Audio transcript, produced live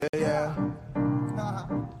Yeah.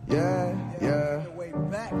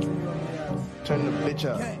 Turn the bitch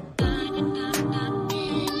up.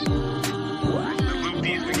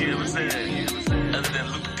 Other than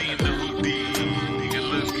Luke the Hoopty, nigga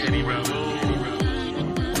look Kenny Bravo.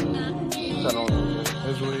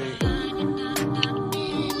 Cause we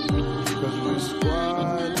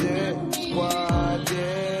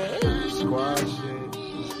squad shit.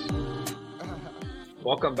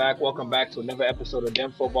 Welcome back to another episode of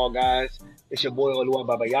Dem Football Guys. It's your boy Oluwa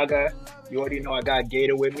Baba Yaga. You already know I got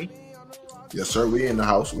Gator with me. Yes, sir. We in the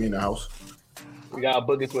house. We got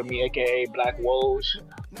Boogers with me, aka Black Woj.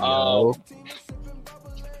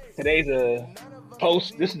 Today's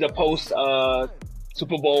This is a post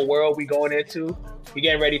Super Bowl world we going into. We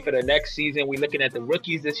getting ready for the next season. We looking at the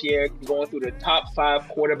rookies this year. Going through the top 5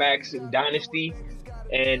 quarterbacks in Dynasty.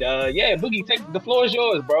 And Boogie, the floor is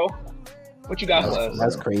yours, bro. What you got for us?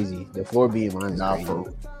 That's crazy. The floor being mine.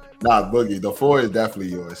 Boogie. The floor is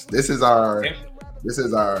definitely yours. This is our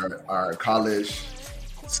college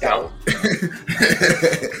scout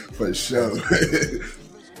for sure.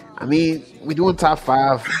 I mean, we doing top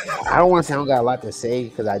 5. I don't want to say I don't got a lot to say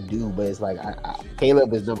because I do, but it's like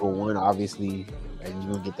Caleb is number 1, obviously. And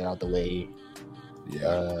you're gonna get that out the way.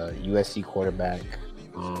 Yeah. USC quarterback.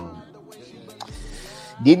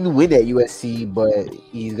 Didn't win at USC, but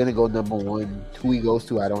he's gonna go number 1. Who he goes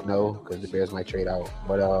to, I don't know, because the Bears might trade out.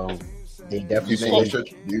 But they definitely.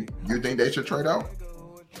 You think they should trade out?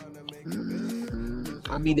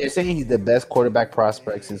 I mean, they're saying he's the best quarterback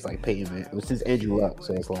prospect since since Andrew Luck.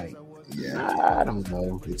 So it's like, I don't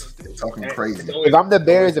know. They're talking crazy. If I'm the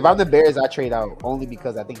Bears, I trade out only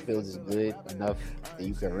because I think Fields is good enough that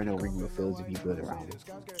you can run a ring with Fields if you build around him.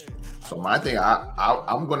 So my thing,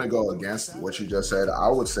 I'm gonna go against what you just said. I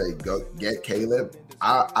would say go get Caleb.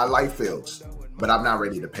 I like Fields, but I'm not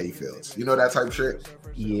ready to pay Fields. You know that type of shit.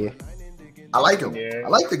 Yeah, I like him. Yeah. I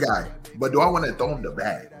like the guy, but do I want to throw him the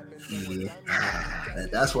bag? Yeah,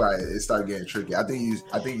 and that's why it started getting tricky. I think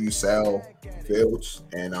you sell Fields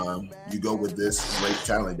and you go with this great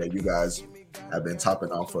talent that you guys have been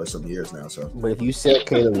topping off for some years now. So, but if you sell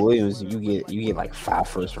Caleb Williams, you get like 5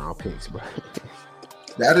 first-round picks, bro.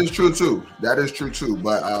 That is true too. But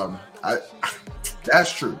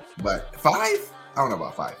that's true. But 5? I don't know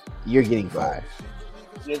about 5. You're getting 5.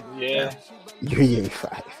 Yeah. You're getting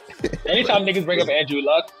 5. Anytime niggas bring up Andrew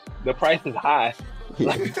Luck, the price is high. You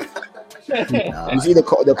see, the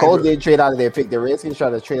Colts didn't trade out of their pick. The Redskins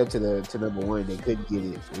tried to trade up to number 1. They couldn't get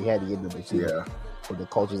it. So we had to get number 2. Yeah. But the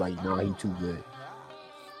Colts was like, no, he's too good.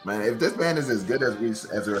 Man, if this man is as good as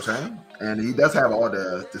we're saying, and he does have all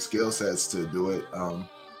the skill sets to do it,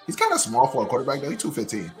 he's kind of small for a quarterback though. He's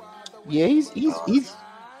 215. Yeah, he's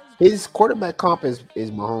his quarterback comp is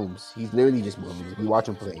Mahomes. He's literally just Mahomes. If you watch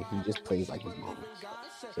him play, he just plays like he's Mahomes.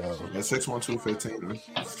 So 6'1", 215.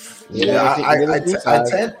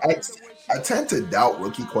 I tend to doubt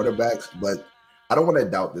rookie quarterbacks, but I don't want to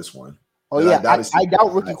doubt this one. Oh yeah, I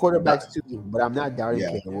doubt rookie quarterbacks too, but I'm not doubting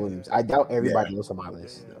Caleb Williams. I doubt everybody else on my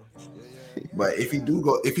list though. But if he do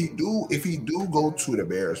go to the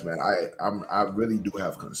Bears, man, I really do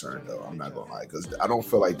have concern though. I'm not gonna lie, because I don't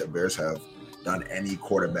feel like the Bears have done any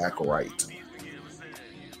quarterback right.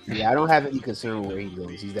 Yeah, I don't have any concern where he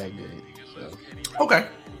goes. He's that good. So. Okay.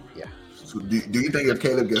 Yeah. So do you think if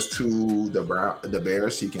Caleb gets to the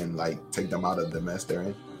Bears, he can take them out of the mess they're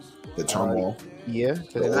in, the turmoil? Yeah,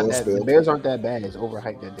 the Bears aren't that bad. It's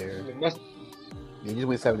overhyped that they just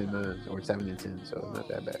went 7-9 or 7-10, so it's not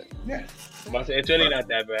that bad. Yeah, it's really not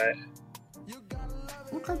that bad.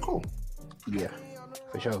 Okay, cool. Yeah,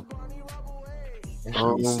 for sure.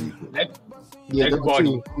 Number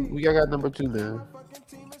 2. We got number 2 now.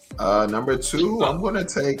 Number 2, I'm gonna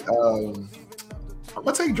take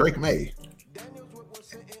Drake May,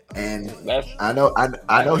 and I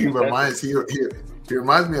know he reminds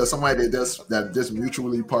me of somebody that just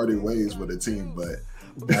mutually parted ways with a team, but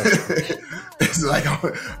it's like,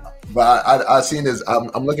 but I seen his.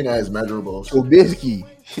 I'm looking at his measurables. Trubisky.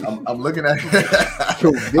 I'm looking at.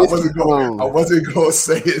 I wasn't gonna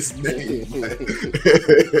say his name,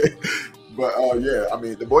 but I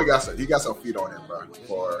mean, the boy got some feet on him, bro.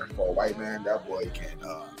 For a white man, that boy can.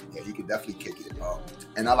 He can definitely kick it.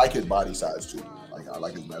 And I like his body size too. I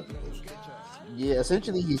like his measurables. Yeah,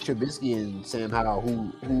 essentially he's Trubisky and Sam Howell,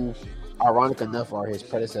 who ironic enough are his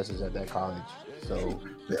predecessors at that college. So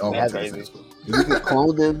they all have crazy. If you could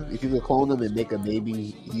clone them and make a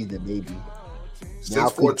baby, he's the baby.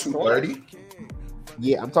 6'4", 230.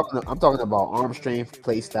 Yeah, I'm talking about arm strength,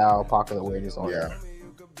 play style, pocket awareness, all that.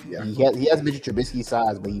 Yeah. He has Mitchell Trubisky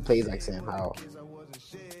size, but he plays like Sam Howell.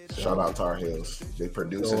 Shout out Tar Heels. They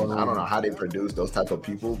produce, and I don't know how they produce those type of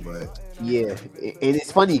people, but yeah, and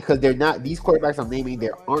it's funny because they're not these quarterbacks I'm naming. They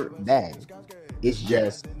aren't bad. It's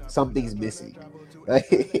just something's missing.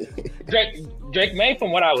 Drake May,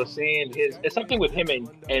 from what I was seeing, it's something with him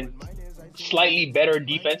and slightly better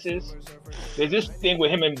defenses. There's this thing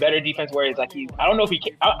with him in better defense where it's like I don't know if he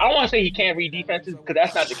can, I don't want to say he can't read defenses because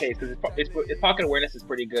that's not the case because his pocket awareness is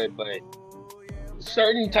pretty good, but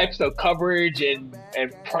certain types of coverage and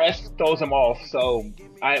press throws him off. So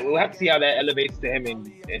we'll have to see how that elevates to him in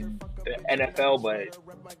the NFL, but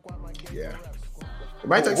yeah, it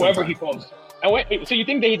might take whoever he falls. So you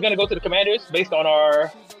think that he's gonna go to the Commanders based on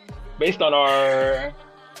our? Yeah.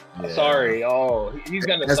 Sorry, he's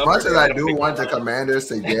gonna. As much as I do want the Commanders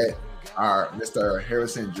to get our Mr.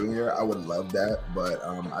 Harrison Jr., I would love that, but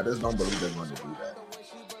I just don't believe they're going to do that.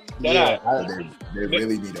 They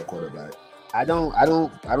really need a quarterback. I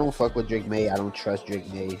don't fuck with Drake May. I don't trust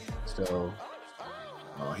Drake May. So,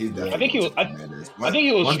 I think he will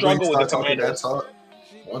struggle with the Commanders.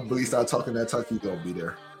 Once Bleak start talking that talk, he's gonna be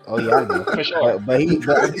there. Oh yeah, I know. For sure. But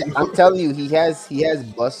I'm telling you, he has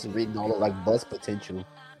bust written all like bust potential.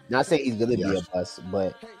 Not saying he's gonna be a bust,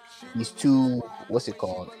 but he's too. What's it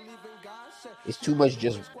called? It's too much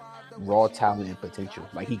just raw talent and potential.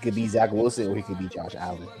 Like he could be Zach Wilson or he could be Josh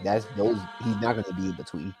Allen. That's those. He's not gonna be in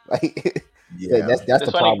between. Like that's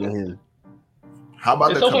the problem with him. How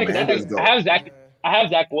about it's the so Commanders? Funny, I have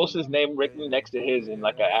Zach Wilson's name written next to his in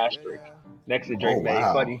like an asterisk. Next to Drake May,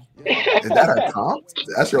 buddy. Is that a comp?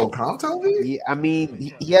 That's your comp, Toby? Yeah, I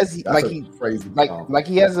mean, he has he has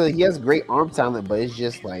great arm talent, but it's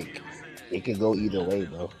just like it could go either way,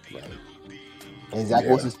 bro. Like, and Zach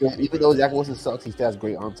Wilson still, even though Zach Wilson sucks, he still has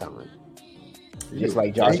great arm talent. Just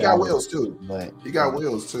like Josh. He got Allen, wheels too. But he got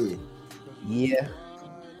wheels too. Yeah.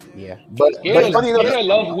 But funny enough, Gator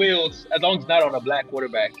love wheels as long as it's not on a black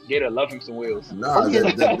quarterback. Gator love him some wheels. Nah,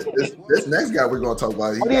 this next guy we're gonna talk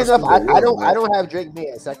about. Funny enough, I don't have Drake May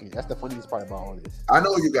at second. That's the funniest part about all this. I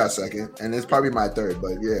know you got second, and it's probably my third,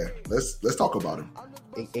 but yeah, let's talk about him.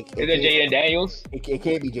 Is it Jaden Daniels? It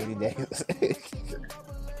can't be Jaden Daniels.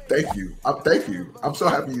 Thank you. I'm so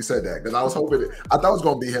happy you said that because I was hoping I thought it was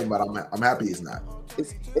gonna be him, but I'm happy it's not.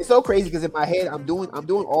 It's so crazy because in my head I'm doing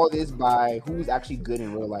all this by who's actually good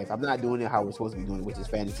in real life. I'm not doing it how we're supposed to be doing it, which is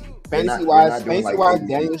fantasy. Fantasy wise,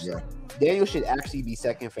 Daniel should actually be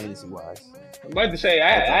second fantasy wise. I'm about to say I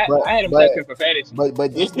had him second for fantasy.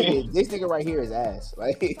 But this nigga right here is ass.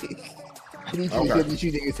 Like I need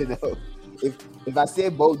you niggas to know. If I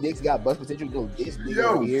said Bo Nix got bust potential, no, this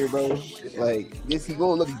nigga right here, bro. Like this, he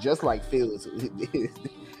gonna look just like Fields.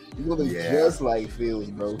 He gonna look just like Fields,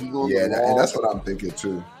 bro. He gonna and that's what I'm thinking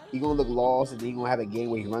too. He gonna look lost, and then he gonna have a game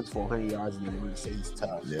where he runs for 100 yards, and then when he say he's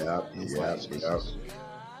tough.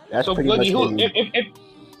 That's so pretty much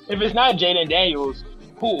if it's not Jaden Daniels,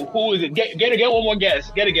 who is it? Get one more guess.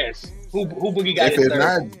 Get a guess. Who Boogie got? If it's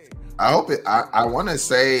not, I hope it. I want to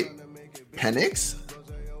say Penix.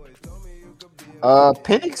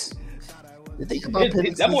 Penix. The thing about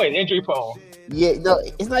Penix, that boy is injury prone. Yeah, no,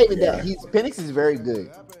 it's not even that. Penix is very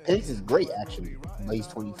good. Penix is great actually, but he's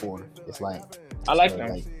 24. It's like I like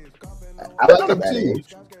him. I like him too.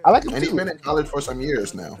 And he's been in college for some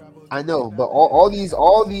years now. I know, but all these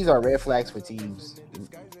are red flags for teams.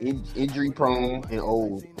 Injury prone and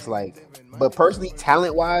old. It's like, but personally,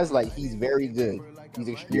 talent wise, like he's very good. He's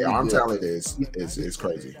extremely arm good. talent is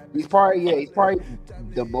crazy. He's probably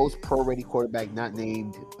the most pro ready quarterback not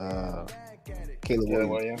named Caleb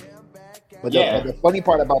Williams. But the funny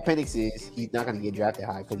part about Penix is he's not going to get drafted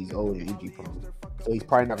high because he's old and injury prone. So he's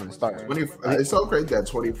probably not going to start. It's so crazy that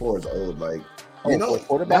 24 is old. Like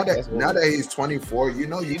quarterback. Now that he's 24, you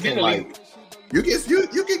can like you get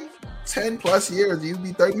 10 plus years, you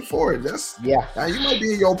be 34. Now you might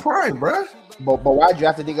be in your prime, bruh. But why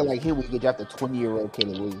draft a nigga like him when you could draft a 20-year-old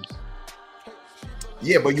Caleb Williams?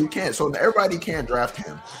 Yeah, but you can't. So everybody can't draft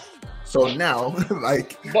him. So now,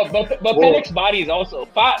 like, but Penix's body is also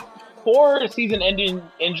 4 season-ending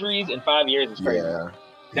injuries in 5 years is crazy.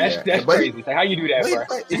 That's crazy. Like, how you do that, bro?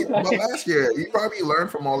 But last year, he probably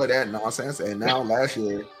learned from all of that nonsense, and now last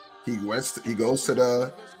year he goes to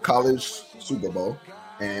the college Super Bowl,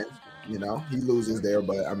 and he loses there.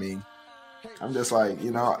 But I mean, I'm just like,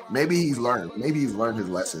 maybe he's learned. Maybe he's learned his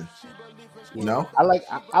lesson.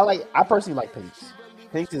 I personally like Penix.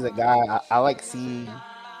 Penix is a guy I like seeing.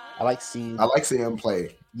 I like seeing him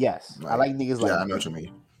play. Yes, I like niggas like. Yeah, I know what you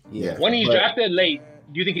mean. Yeah. When he's drafted late,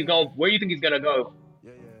 do you think he's going? Where do you think he's gonna go?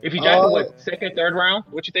 If he's drafted second, third round,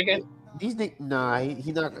 what you thinking? He's not.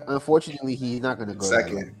 Unfortunately, he's not gonna go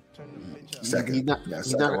second. Second. He's not.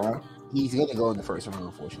 Second round. He's gonna go in the first round,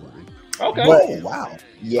 unfortunately. Okay. Oh wow.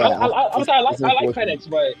 Yeah, I'm sorry. I like Penix,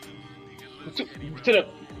 but to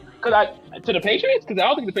the Patriots, because I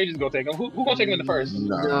don't think the Patriots gonna take him. Who gonna take him in the first?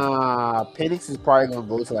 Nah, Penix is probably gonna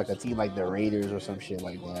go to like a team like the Raiders or some shit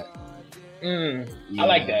like that. I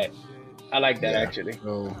like that. I like that actually.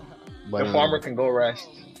 So, but, the farmer can go rest.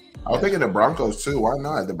 I was thinking the Broncos too. Why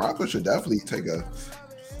not? The Broncos should definitely take a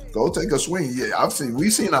swing. Yeah,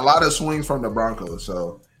 we've seen a lot of swings from the Broncos,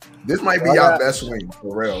 so this might be our best swing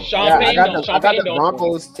for real. I got the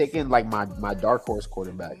Broncos taking like my dark horse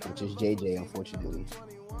quarterback, which is JJ, unfortunately.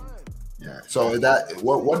 Yeah. So is that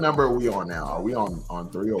what number are we on now? Are we on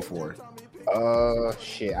 3 or 4?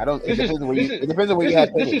 Shit. I don't. It depends on where you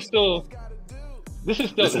have. This is still.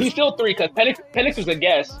 He's still 3 because Penix is a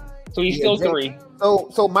guess, so he's still 3.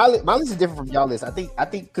 So my list is different from y'all list. I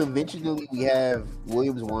think conventionally we have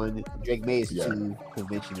Williams 1, Drake May is 2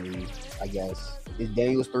 conventionally. I guess is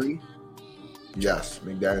Daniels 3. Yes,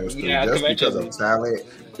 McDaniel's 3. Yeah, just because of talent.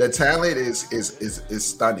 The talent is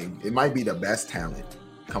stunning. It might be the best talent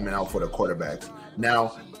coming out for the quarterbacks.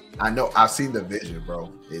 Now, I know I've seen the vision,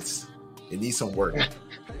 bro. It needs some work.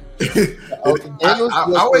 I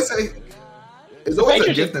always say it's always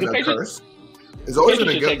a gift and a curse. It's always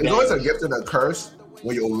a gift and a curse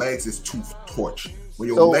when your legs is too torch. When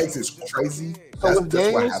your legs is crazy, that's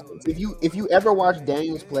what happens. If you ever watch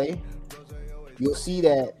Daniels play, you'll see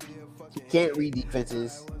that he can't read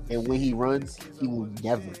defenses, and when he runs, he will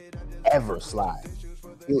never ever slide.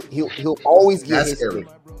 He'll always get his scary.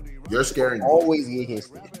 You're scaring me. Always get his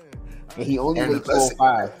stick. And he only weighs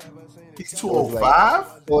 205. He's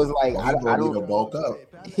 205? So it's like I don't need to bulk up.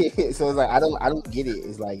 So it's like I don't get it.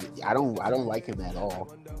 It's like I don't like him at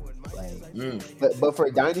all. Like, but for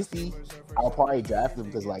a dynasty, I'll probably draft him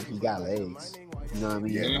because like he got legs. You know what I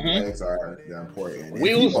mean? Yeah, legs are important.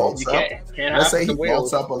 Wheels, let's say he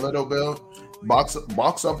bulks up a little bit, box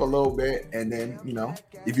up a little bit, and then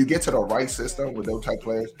if you get to the right system with those type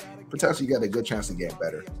players, potentially you got a good chance to get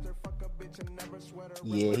better.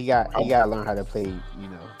 Yeah, he got to learn how to play.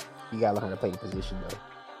 He got to learn how to play the position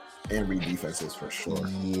though, and read defenses for sure.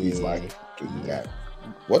 Yeah, he's like that.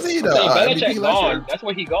 Wasn't he the MVP last year? That's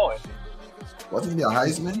where he going. Wasn't he a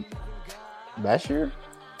Heisman last year?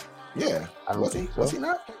 Yeah, was he? So. Was he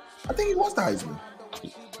not? I think he was the Heisman.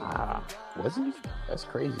 Was he? That's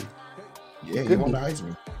crazy. Yeah, he won the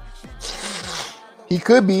Heisman. He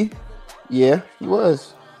could be. Yeah, he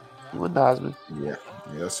was. He won the Heisman. Yeah.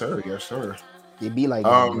 Yes, sir. Yes, sir. It'd be like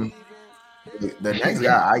the next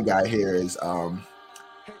guy I got here is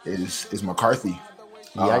McCarthy.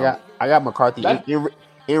 Yeah, I got McCarthy.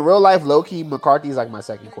 In real life, low-key, McCarthy is like my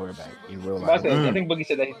second quarterback in real life. I think Boogie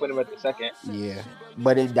said that he put him at the second. Yeah,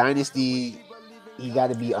 but in Dynasty, he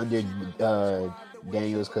got to be under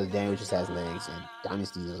Daniels because Daniels just has legs, and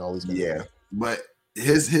Dynasty is always But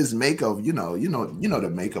his makeup, you know the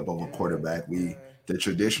makeup of a quarterback. The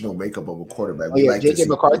traditional makeup of a quarterback. JJ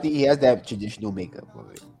McCarthy, he has that traditional makeup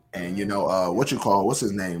of it. And what's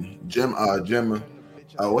his name? Jim.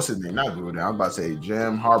 What's his name? Not Gruden. I was about to say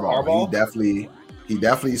Jim Harbaugh. He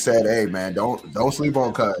definitely said, "Hey man, don't sleep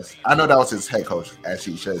on Cuz." I know that was his head coach.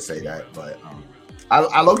 Actually, should say that, but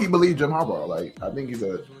I low-key believe Jim Harbaugh. Like I think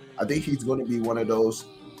he's going to be one of those,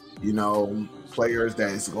 players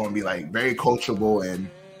that is going to be like very coachable and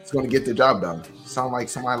it's going to get the job done. Sound like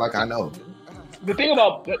somebody like I know. The thing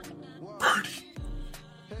about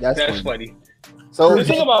that's funny. So the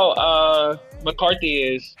thing about McCarthy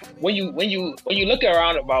is when you look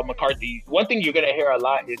around about McCarthy, one thing you're gonna hear a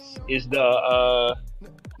lot is the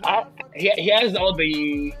he has all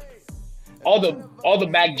the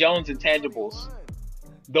Mac Jones intangibles,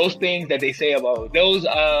 those things that they say about those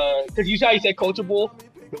because you saw you said coachable,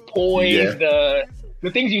 the poise, the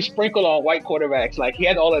things you sprinkle on white quarterbacks, like he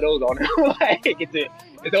has all of those on him. Like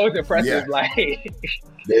it's always impressive. Like he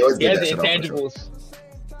has the intangibles.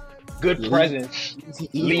 Good presence,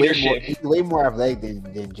 leadership. He's way more athletic than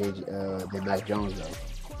Mac Jones, though.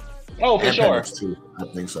 Oh, for sure. Penix too. I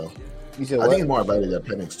think so. You said I think he's more athletic than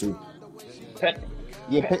Penix too. Penix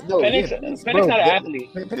not an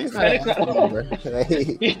athlete. Penix not an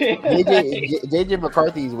athlete. JJ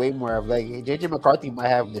McCarthy is way more athletic. JJ McCarthy might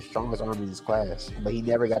have the strongest arm in his class, but he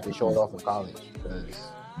never got to show it off in college because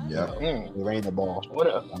he ran the ball. What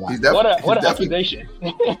an accusation.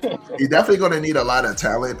 He's definitely going to need a lot of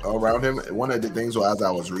talent around him. One of the things as I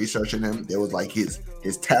was researching him, it was like his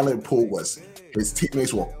talent pool was his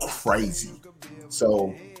teammates were crazy.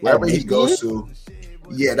 So wherever he goes to,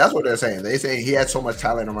 that's what they're saying. They say he had so much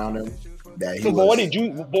talent around him that he So, was. but what did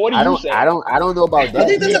you say? I don't know about I that.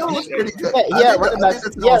 think the talent was pretty good. Yeah,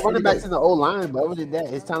 running backs in the O line, but other than that,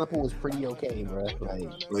 his talent pool was pretty okay, bro. Like,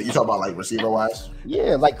 Well, you talk about like receiver wise.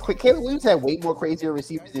 yeah, like Caleb Williams had way more crazier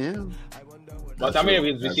receivers than him. But I mean,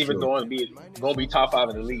 his receivers going to be top 5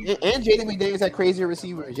 in the league. And Jaden McDaniels had crazier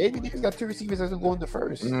receivers. Jaden McDaniels got 2 receivers that's going to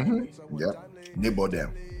first. Mm-hmm. Yep. Nibble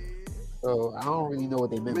them. So I don't really know what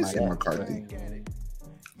they meant by that. McCarthy.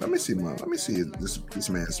 Let me see this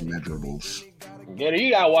man's measurables. Yeah, you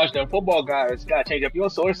gotta watch them football guys. Gotta change up your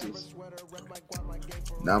sources.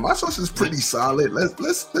 Now my source is pretty solid.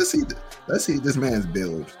 Let's see this man's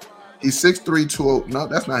build. He's 6'3", 202. No,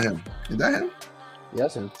 that's not him. Is that him?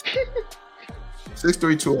 Yes, him.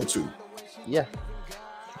 6'3", 202. Yeah.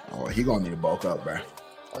 Oh, he gonna need to bulk up, bro.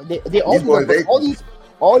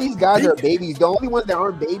 All these guys are babies. The only ones that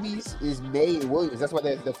aren't babies is May and Williams. That's why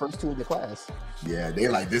they're the first 2 in the class. Yeah, they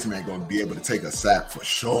like this man gonna be able to take a sack for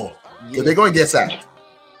sure. Yeah. They're gonna get sacked.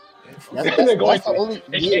 That's the only.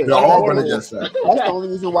 Yeah, they're all gonna get sacked. That's the only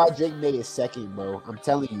reason why Drake May is second, bro. I'm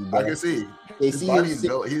telling you, bro. I can see. His body's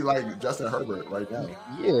built. He's like Justin Herbert right now.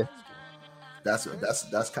 Yeah. That's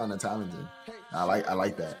kind of talented. I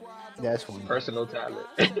like that. That's funny. Personal talent,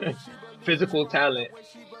 physical talent.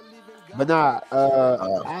 But nah,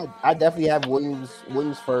 I definitely have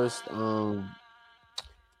Williams first.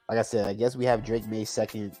 Like I said, I guess we have Drake May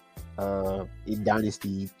second in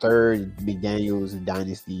Dynasty, third McDaniels in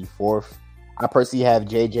Dynasty, fourth. I personally have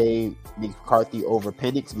JJ McCarthy over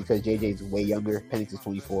Penix because JJ is way younger. Penix is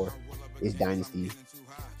 24. It's Dynasty.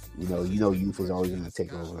 You know, youth is always going to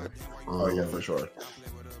take over. Yeah, for sure.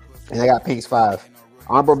 And I got Penix 5.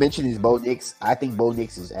 Honorable mention is Bo Nix. I think Bo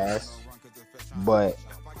Nix is ass, but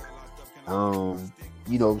some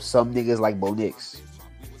niggas like Bo Nix.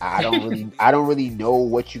 I don't really know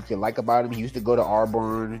what you can like about him. He used to go to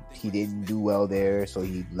Auburn. He didn't do well there, so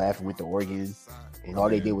he left and went to Oregon. And all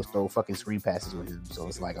they did was throw fucking screen passes with him. So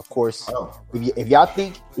it's like, of course, if y'all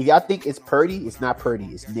think it's Purdy, it's not Purdy,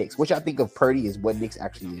 it's Nix. What y'all think of Purdy is what Nix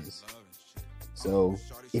actually is. So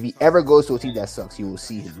if he ever goes to a team that sucks, you will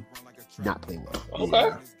see him not play well. Okay.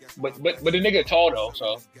 Yeah. But the nigga tall though,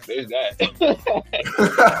 so there's that.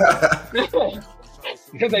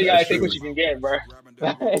 Because you gotta take what you can get, bro.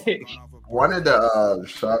 Wanted to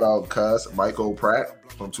shout out Cuz Michael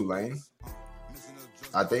Pratt from Tulane.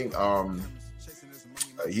 I think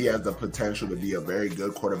he has the potential to be a very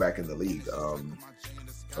good quarterback in the league.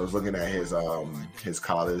 I was looking at his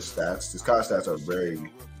college stats. His college stats are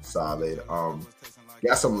very solid.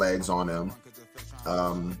 Got some legs on him.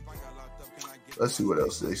 Let's see what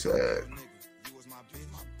else they said.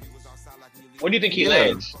 What do you think he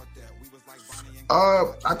lands?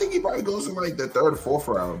 I think he probably goes in like the 3rd or 4th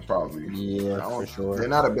round, probably. Yeah, for sure. They're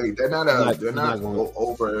not over.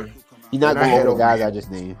 He's not going over guys I just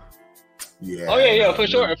named. Yeah. Oh yeah, for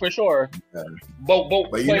sure. Yeah. But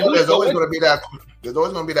there's always going to be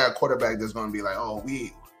that quarterback that's going to be like, oh,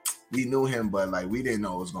 we knew him, but like we didn't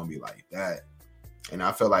know it was going to be like that. And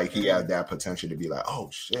I feel like he had that potential to be like, oh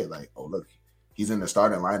shit, like, oh look, he's in the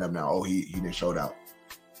starting lineup now. Oh, he didn't show out.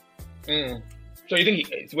 So you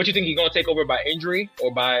think what you think he's gonna take over by injury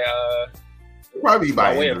or by probably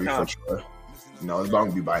by injury for sure. No, it's bound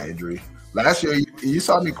to be by injury. Last year, you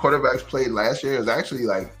saw me quarterbacks played last year. It was actually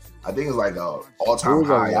like I think it was like all-time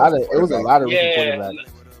high. It was a lot of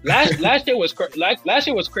quarterbacks. Last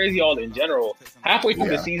year was crazy all in general. Halfway through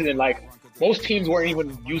the season, like most teams weren't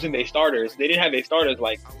even using their starters. They didn't have their starters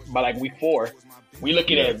like by like week 4. We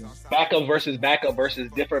looking at backup versus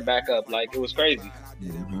different backup. Like it was crazy.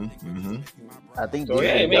 I think we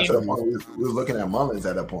was looking at Mullins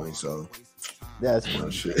at that point. So that's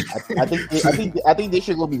shit. I think this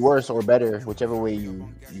shit will be worse or better, whichever way you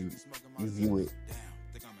view it.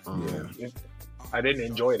 I didn't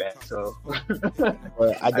enjoy that. So,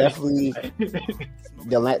 but I definitely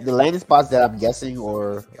the landing spots that I'm guessing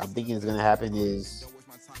or I'm thinking is gonna happen is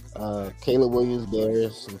Caleb Williams,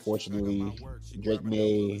 Bears, unfortunately, Drake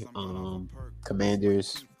May,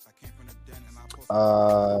 Commanders,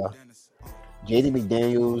 Jaden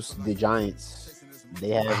McDaniels, the Giants. They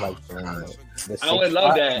have like I would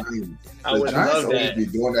love that. I would love that. Be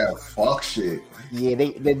doing that fuck shit. Yeah,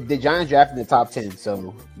 the Giants drafted in the top 10,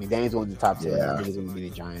 so McDaniels going in the top 10. I think it's going to be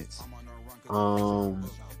the Giants.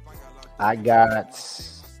 I got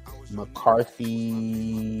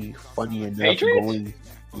McCarthy. Funny enough, Patriots?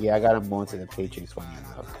 I got him going to the Patriots. Funny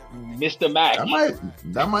enough, Mr. Mac.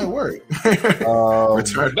 That might work.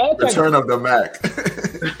 Return of the Mac.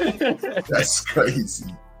 That's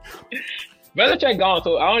crazy. Belichick gone,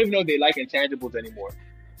 so I don't even know if they like intangibles anymore.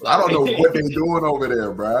 I don't know what they're doing over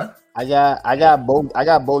there, bruh. I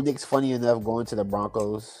got Bo Nix. Funny enough, going to the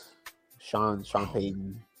Broncos. Sean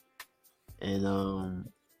Payton, and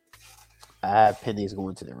I have Penix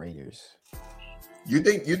going to the Raiders. You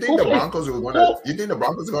think the Broncos are gonna? You think the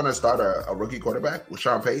Broncos are gonna start a rookie quarterback with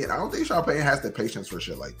Sean Payton? I don't think Sean Payton has the patience for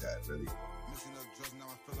shit like that. Really.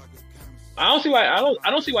 I don't see why. I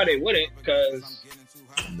don't see why they wouldn't. Because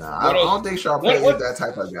I don't think Sean Payton is that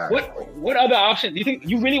type of guy. What other options? You think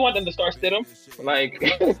you really want them to start Stidham?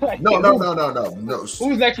 No.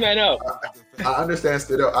 Who's next man up? I understand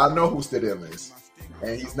Stidham. I know who Stidham is,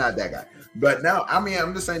 and he's not that guy. But now, I mean,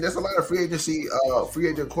 I'm just saying there's a lot of free agent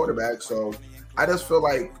quarterbacks. So I just feel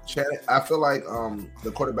like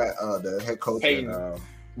the quarterback, the head coach,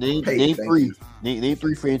 name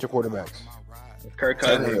three free agent quarterbacks. Kirk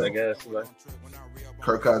Cousins, I guess.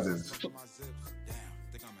 Kirk Cousins,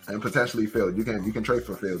 and potentially Fields. You can trade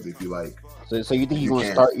for Fields if you like. So you think he's going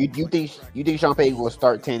to start? You think Sean Payton will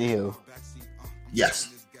start Tannehill?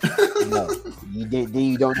 Yes. No. Then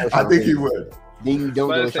you don't know. I think he would. Then you don't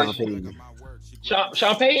know Sean Payton.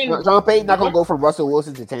 Sean Payton not going to go from Russell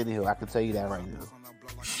Wilson to Tannehill. I can tell you that right now.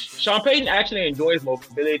 Sean Payton actually enjoys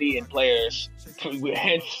mobility in players,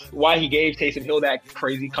 hence why he gave Taysom Hill that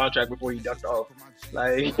crazy contract before he ducked off.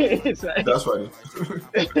 That's funny.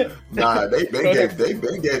 Nah, they gave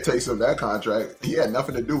Taysom that contract. He had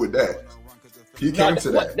nothing to do with that. He came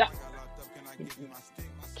to that.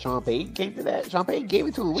 Sean Payton came to that. Sean Payton gave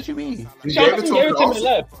it to him. What you mean? Sean Payton gave it to him and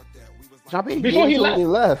left. Sean Payton before he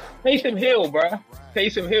left. Taysom Hill, bro.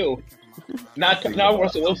 Taysom Hill, not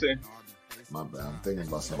Russell Wilson. My bad. I'm thinking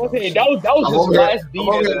about something. Okay, that was just last beat. I'm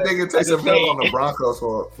over thinking Taysom Hill on the Broncos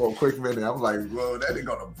for a quick minute. I'm like, whoa, that didn't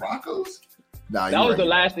go to Broncos? Nah, that was the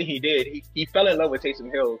last thing he did. He fell in love with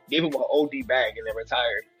Taysom Hill, gave him an OD bag, and then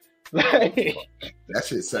retired. That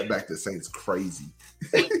shit set back the Saints crazy.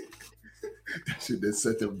 That shit did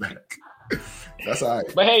set them back. That's all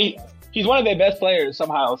right. But hey, he's one of their best players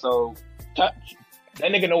somehow. So that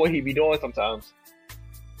nigga know what he be doing sometimes.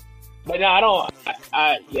 But no,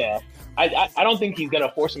 I don't think he's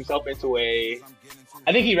gonna force himself into I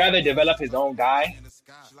think he'd rather develop his own guy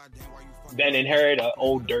than inherit an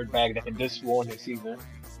old dirtbag that can just ruin his season.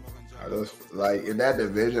 Like in that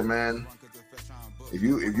division, man. If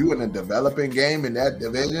you in a developing game in that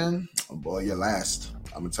division, oh boy, you're last.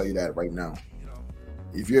 I'm gonna tell you that right now.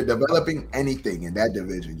 If you're developing anything in that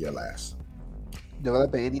division, you're last.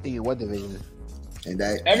 Developing anything in what division? In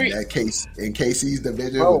that case, in KC's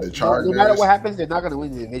division with the Chargers. No matter what happens, they're not going to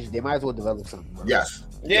win the division. They might as well develop something. Bro. Yes.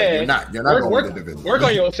 Yeah. You're not going to win the division. Work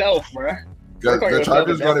on yourself, bro. The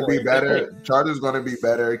Chargers going to be better. Chargers going to be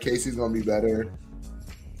better. KC's going to be better.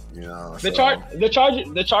 You know. The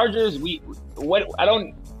Chargers.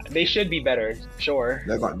 They should be better. Sure.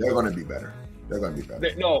 They're going to be better. They're going to be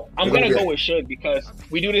better. No, I'm going to go with should because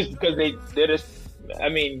we do this because they're just. I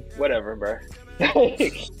mean, whatever, bro.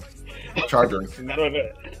 Chargers. I don't know.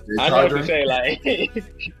 I know what to say. Like,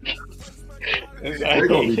 they're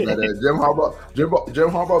gonna be better. Jim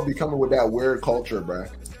Harbaugh be coming with that weird culture, bro.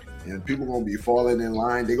 And people gonna be falling in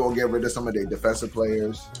line. They gonna get rid of some of their defensive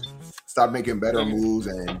players, stop making better moves,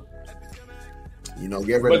 and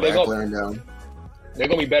get rid of Eckler down. They're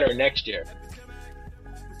gonna be better next year.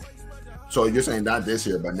 So you're saying not this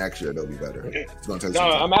year, but next year they'll be better. It's gonna take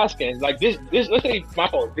some time. I'm asking like this. Let's say my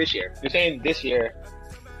fault. This year, you're saying this year.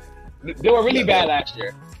 They were really bad last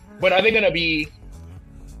year, but are they going to be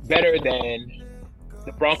better than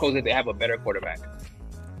the Broncos if they have a better quarterback?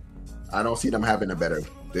 I don't see them having a better.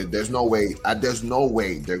 There's no way. There's no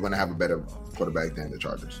way they're going to have a better quarterback than the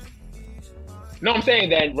Chargers. No, I'm saying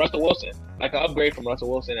that Russell Wilson, like an upgrade from Russell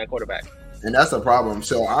Wilson at quarterback. And that's the problem.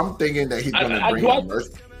 So I'm thinking that he's going to bring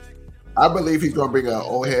I believe he's going to bring an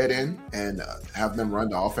old head in and have them run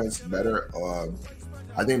the offense better.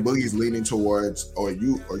 I think Boogie's leaning towards, or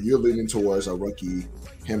you're leaning towards a rookie,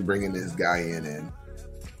 him bringing this guy in and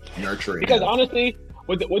nurturing. Because honestly,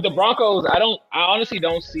 with the Broncos, I honestly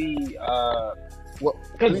don't see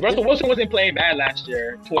because Russell Wilson wasn't playing bad last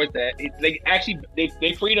year. Towards that,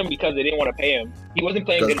 they freed him because they didn't want to pay him. He wasn't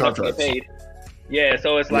playing good enough to get paid. Yeah,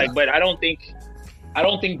 so it's like, but I don't think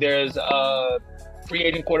there's a free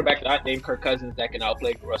agent quarterback not named Kirk Cousins that can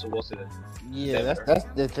outplay Russell Wilson. Yeah, that's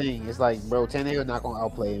the thing. It's like, bro, Tannehill not going to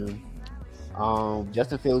outplay him.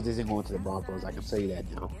 Justin Fields isn't going to the Broncos. I can tell you that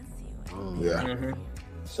now.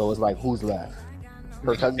 So it's like, who's left?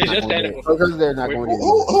 Kirk Cousins not going there. Kirk Cousins they're not going there.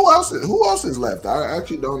 Who else is left? I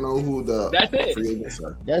actually don't know who the free agents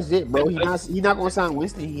are. That's it, bro. He's not going to sign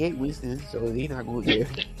Winston. He hates Winston, so he's not going there.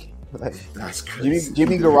 Like, that's crazy.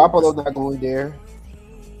 Jimmy Garoppolo not going there.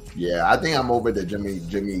 Yeah, I think I'm over the Jimmy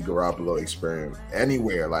Garoppolo experience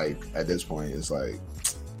anywhere. Like at this point, it's like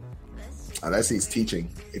unless he's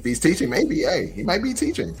teaching. If he's teaching, maybe he might be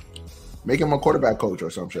teaching. Make him a quarterback coach or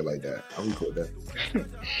some shit like that. I'll be cool with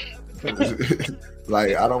that.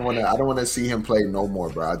 Like I don't want to see him play no more,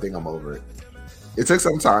 bro. I think I'm over it. It took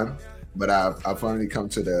some time, but I've finally come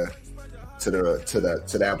to that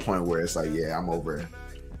point where it's like, yeah, I'm over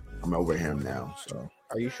him now. So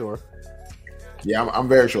Are you sure? yeah, I'm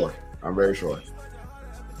very sure. I'm very sure.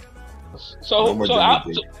 So, No more so, Jimmy out,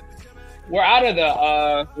 G. so we're out of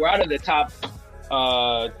the top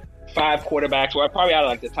 5 quarterbacks. We're probably out of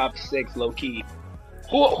like the top 6 low key.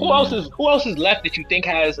 Who else is left that you think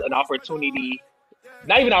has an opportunity?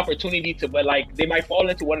 Not even opportunity to, but like they might fall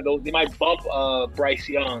into one of those. They might bump Bryce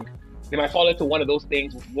Young. They might fall into one of those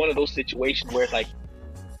things, one of those situations where it's like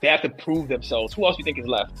they have to prove themselves. Who else do you think is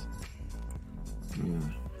left?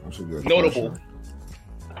 That's a good Notable, question.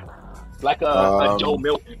 like a Joe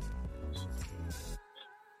Milton.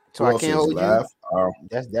 So Who I else can't is hold left?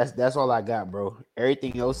 you. That's all I got, bro.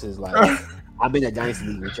 Everything else is like I'm in a dynasty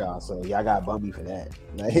league with y'all, so y'all got bum me for that.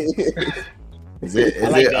 Like, Is it? I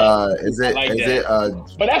like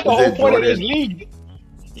that. But that's the whole point of this league.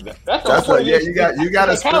 That's the whole point of this. You got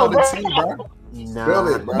to spill the tea, bro. nah, Spill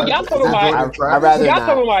it, bro. But y'all Is cover it my- Jordan Travis? I'd rather You got not.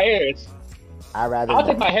 some of my ears. I'll I'll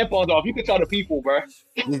take not. my headphones off. You can tell the people, bro.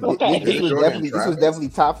 This Is was Jordan definitely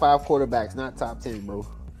Travis? top 5 quarterbacks, not top 10, bro.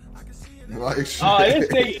 Like, shit. Oh,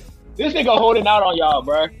 this nigga holding out on y'all,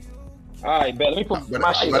 bro. All right, bet. Let me put But-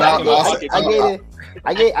 my shit but back in my I'll- pocket.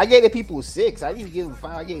 I gave the people 6. I didn't even give him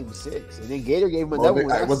 5. I gave him 6, and then Gator gave him another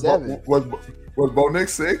one. was 7. Bo Nick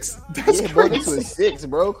 6? That's Yeah, crazy. bro, this was 6,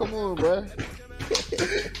 bro. Come on, bro.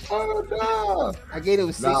 Oh, no. I gave him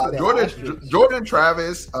 6. Nah, with that asterisk. Jordan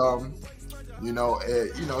Travis. He That's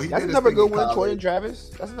did his another thing good in one, college. Jordan Travis.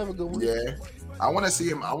 That's another good one. Yeah, I want to see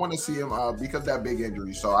him. Because of that big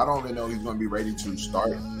injury. So I don't even know he's going to be ready to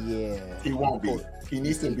start. Yeah, He won't be. He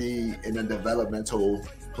needs to be in a developmental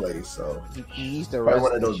place. So he needs to probably rest.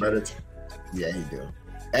 one of those better. Yeah, he do.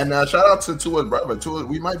 And shout out to Tua's brother. Tua,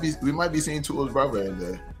 we might be seeing Tua's brother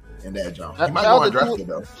in that jump. He might go undrafted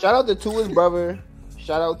though. Shout out to Tua's brother.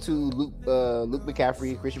 Shout out to Luke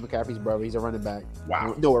McCaffrey, Christian McCaffrey's brother. He's a running back.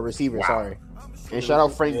 Wow. No, a receiver. Wow. Sorry. And shout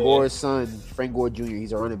out Frank Gore's son, Frank Gore Jr.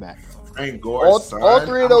 He's a running back. Frank Gore's son. All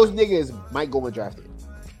 3 of those niggas might go undrafted.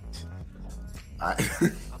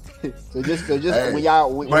 So just Hey, when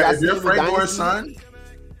y'all But if see you're him in Frank Gore's Dynasty,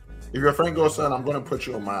 son, I'm gonna put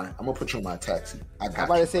you in my taxi. I I'm got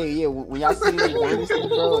about you. to say, yeah, when y'all see him in Dynasty,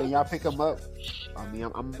 bro, and y'all pick him up, I mean,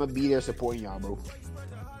 I'm gonna be there supporting y'all, bro.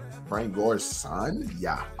 Frank Gore's son?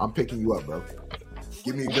 Yeah, I'm picking you up, bro.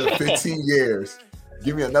 Give me a good 15 years.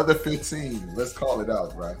 Give me another 15. Let's call it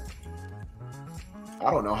out, bro. I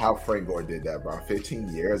don't know how Frank Gore did that, bro.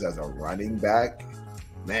 15 years as a running back.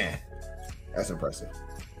 Man, that's impressive.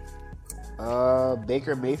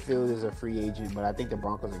 Baker Mayfield is a free agent, but I think the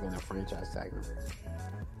Broncos are gonna franchise tag him.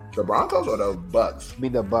 The Broncos or the Bucks? I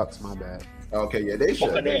mean the Bucks, my bad. Okay, yeah, they should.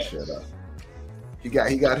 They Buccaneers. should. He got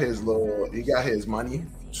his money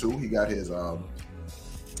too. He got his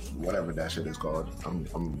whatever that shit is called. I'm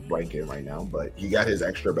blanking right now, but he got his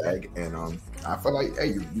extra bag, and I feel like,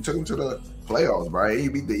 hey, you took him to the playoffs, bro. He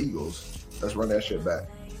beat the Eagles. Let's run that shit back.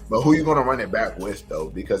 But who you gonna run it back with though?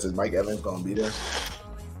 Because is Mike Evans gonna be there?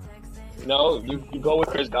 No, you go with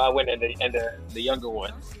Chris Godwin and the younger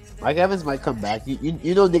one. Mike Evans might come back. You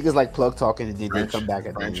know niggas like plug talking and then they come back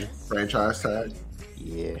at the end. Franchise tag.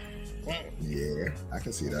 Yeah. Yeah, I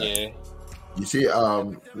can see that. Yeah. You see,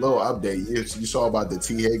 little update. You saw about the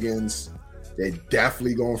T. Higgins. They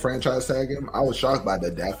definitely going to franchise tag him. I was shocked by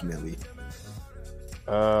the definitely.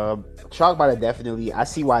 Shocked by the definitely. I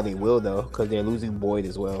see why they will though, because they're losing Boyd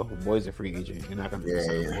as well. Boyd's a free agent. You're not gonna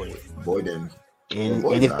Yeah. Boyd. Boy didn't. And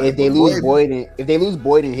Boyd's if, not. if they lose Boyd-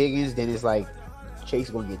 Boyd and Higgins, then it's like Chase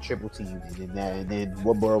gonna get triple teamed, and then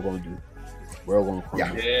what Burrow gonna do? Burrow gonna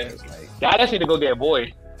crumble. Yeah. It's like, Yeah, I just need to go get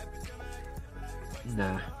Boyd.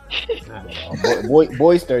 nah, not at all.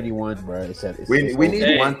 Boyd's 31, bro. We need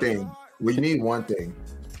Hey. one thing. We need one thing,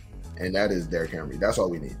 and that is Derrick Henry. That's all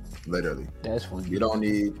we need. Literally, That's funny. you don't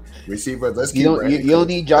need receivers. Let's You keep. don't Brandon you don't Cooks.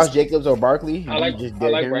 need Josh Jacobs or Barkley. You I like need just I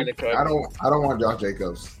Derrick like Henry. Brandon Cooks. I don't want Josh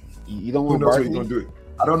Jacobs. You don't Who want knows what he's Barkley. gonna do?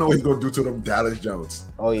 I don't know what he's gonna do to them Dallas Jones.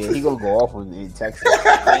 Oh yeah, he gonna go off in Texas.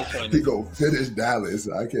 He gonna finish Dallas.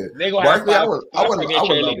 I can't. They gonna have Barkley, I five would premier love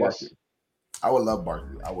cheerleaders. Barkley. I would love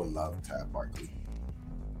Barkley. I would love to have Barkley.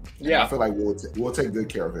 And I Yeah. feel like we'll take good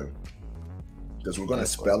care of him because we're gonna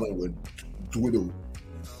spell him with doodle.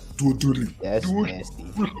 That's nasty.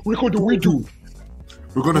 We're gonna do we do.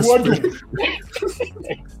 We're gonna What spit.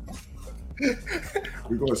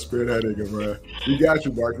 We're gonna spit that nigga, bro. We got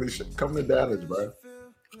you, Barkley. Come to Dallas, bro.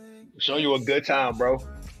 Show you a good time, bro.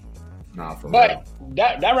 Nah, for real.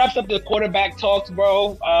 But that wraps up the quarterback talks,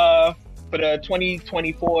 bro. for the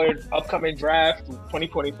 2024 upcoming draft,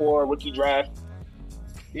 2024 rookie draft.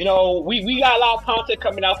 You know, we got a lot of content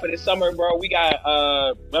coming out for this summer, bro. We got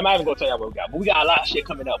I'm not even gonna tell y'all what we got, but we got a lot of shit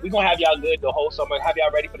coming up. We gonna have y'all good the whole summer, have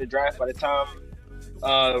y'all ready for the draft by the time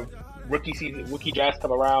rookie drafts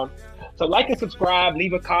come around. So like and subscribe,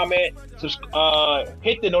 leave a comment,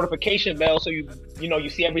 hit the notification bell so you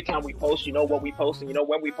see every time we post, you know what we posting, you know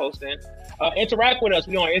when we posting. Interact with us.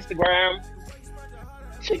 We on Instagram,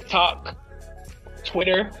 TikTok,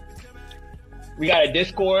 Twitter. We got a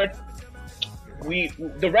Discord. We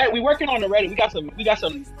working on the Reddit. We got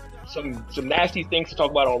some nasty things to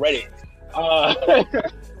talk about on Reddit.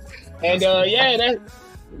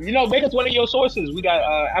 Make us one of your sources. We got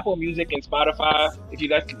Apple Music and Spotify. If you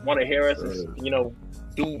guys want to hear us,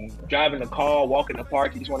 drive in the car, walk in the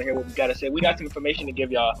park, you just want to hear what we got to say. We got some information to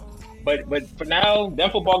give y'all. But for now, them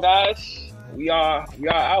football guys, we are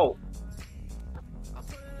out.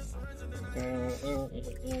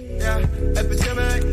 Yeah, epidemic.